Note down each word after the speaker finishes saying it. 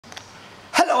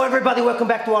Hello everybody, welcome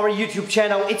back to our YouTube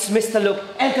channel. It's Mr. Luke,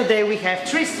 and today we have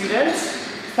three students.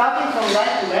 Starting from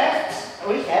right to left,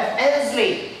 we have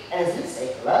Ensley. Ensley,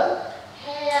 say hello.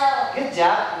 Hello. Good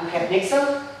job. We have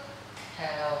Nixon.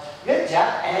 Hello. Good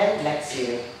job. And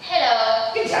Lexiu.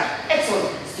 Hello. Good job.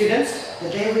 Excellent. Students,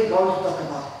 today we're going to talk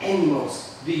about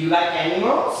animals. Do you like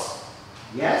animals?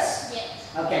 Yes?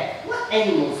 Yes. Okay. What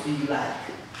animals do you like?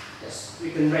 Yes, you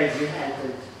can raise your hand.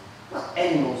 What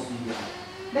animals do you like?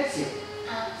 Lexiu.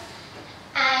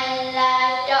 I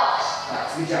like dogs. Right,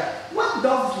 good job. What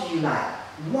dogs do you like?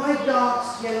 White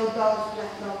dogs, yellow dogs,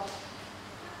 black dogs?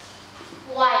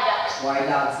 White dogs. White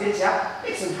dogs, good job.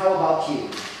 Nixon, how about you?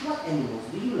 What animals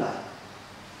do you like?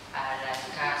 I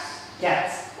like cats.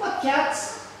 Cats. What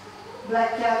cats?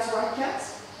 Black cats, white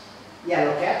cats?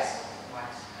 Yellow cats?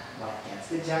 White cats,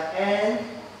 good job. And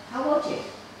how about you?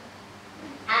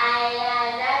 I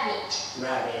like rabbits.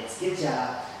 Rabbits, good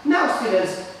job. Now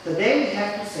students, today we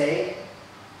have to say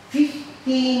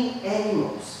 15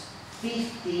 animals.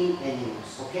 15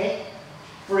 animals, okay?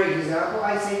 For example,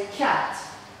 I say cat.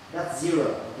 That's 0.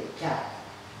 Okay, cat.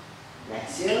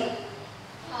 Lexiu.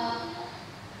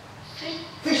 Fish.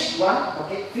 Fish 1.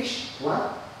 Okay, fish 1.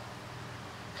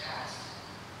 Cat.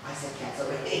 I said cats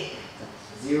already.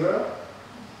 0.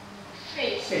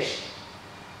 Fish. Fish.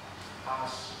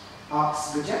 Ox.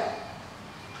 Ox, good job.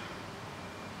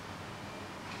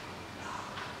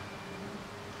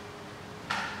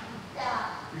 Dog.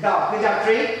 Dog, good job.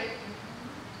 3.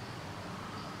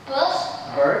 Birds.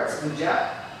 Birds, good job.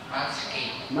 Monkey.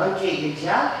 Monkey, good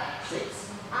job. 6.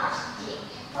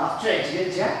 Ostrich. Ostrich,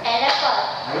 good job.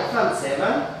 Elephant. Elephant, 7.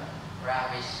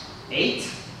 Rabbit. 8.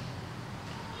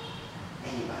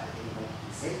 Anybody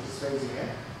can say, just raise your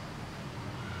hand.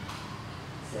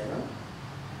 7.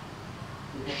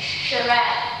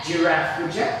 Giraffe. Giraffe,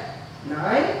 good job. 9.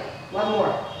 One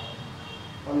more.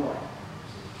 One more.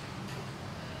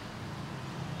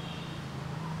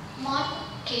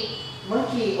 Monkey.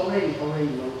 Monkey, already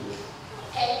monkey.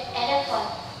 Elephant.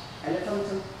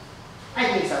 Elephant. I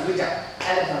think so, good job.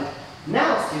 Elephant.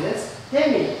 Now students,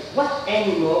 tell me, what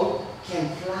animal can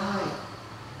fly?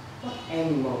 What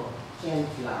animal can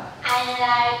fly? I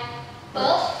like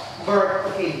bird. Bird,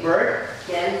 okay, bird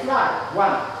can fly.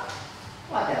 1.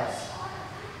 What else?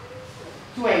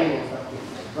 2 animals that can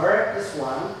fly. Bird is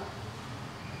 1.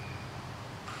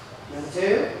 Number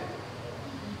 2.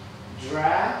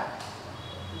 Dragon.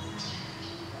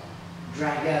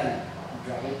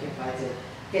 Dragon can fly too.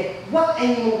 Okay, what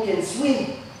animal can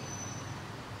swim?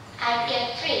 I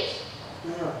can fish.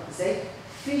 No, say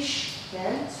fish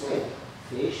can swim.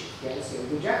 Fish can swim.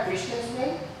 Good job. Fish can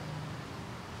swim.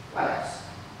 What else?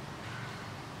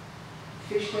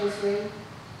 Fish can swim.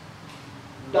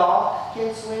 Dog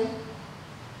can swim.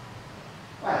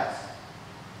 What else?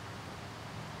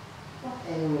 What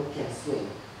animal can swim?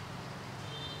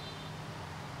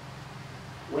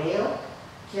 Whale?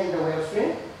 Can the whale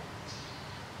swim?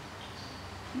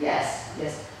 Yes,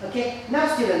 yes. Okay, now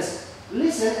students,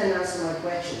 listen and answer my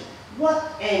question. What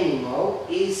animal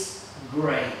is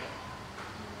gray?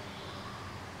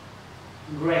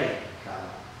 Gray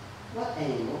color. What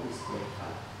animal is gray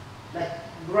color? Like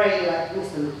gray, like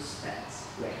Mr. Luke's pants.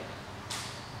 Gray.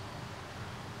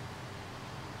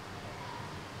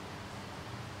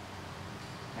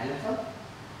 Elephant?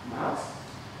 Mouse?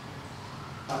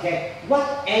 Okay,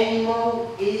 what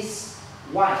animal is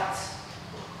white?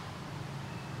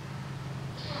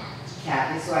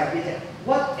 Cat is white.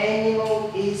 What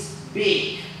animal is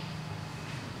big?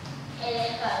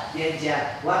 Elephant. Good job.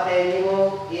 What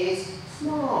animal is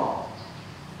small?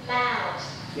 Mouse.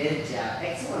 Good job.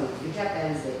 Excellent. Good job,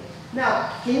 Ensley.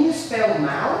 Now, can you spell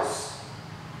mouse?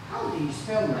 How do you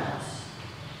spell mouse?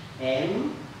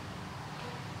 M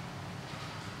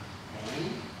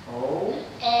O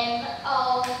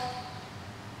M-O-U-T-H.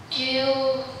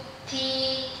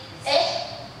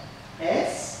 S-E.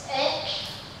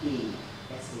 S-E.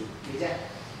 Good job.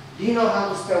 Do you know how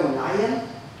to spell lion?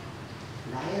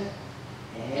 Lion?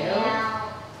 L-I-O-N.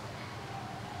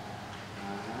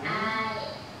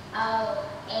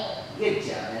 Good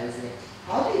job, Ensley.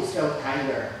 How do you spell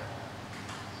tiger?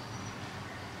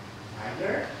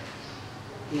 Tiger?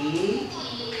 T-I-G-E-R.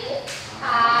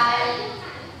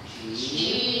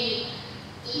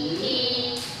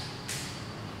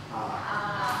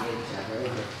 Good job, very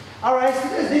good. Alright,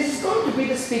 students, this is going to be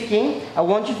the speaking. I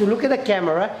want you to look at the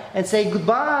camera and say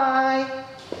goodbye.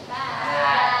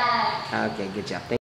 Bye. Okay, good job.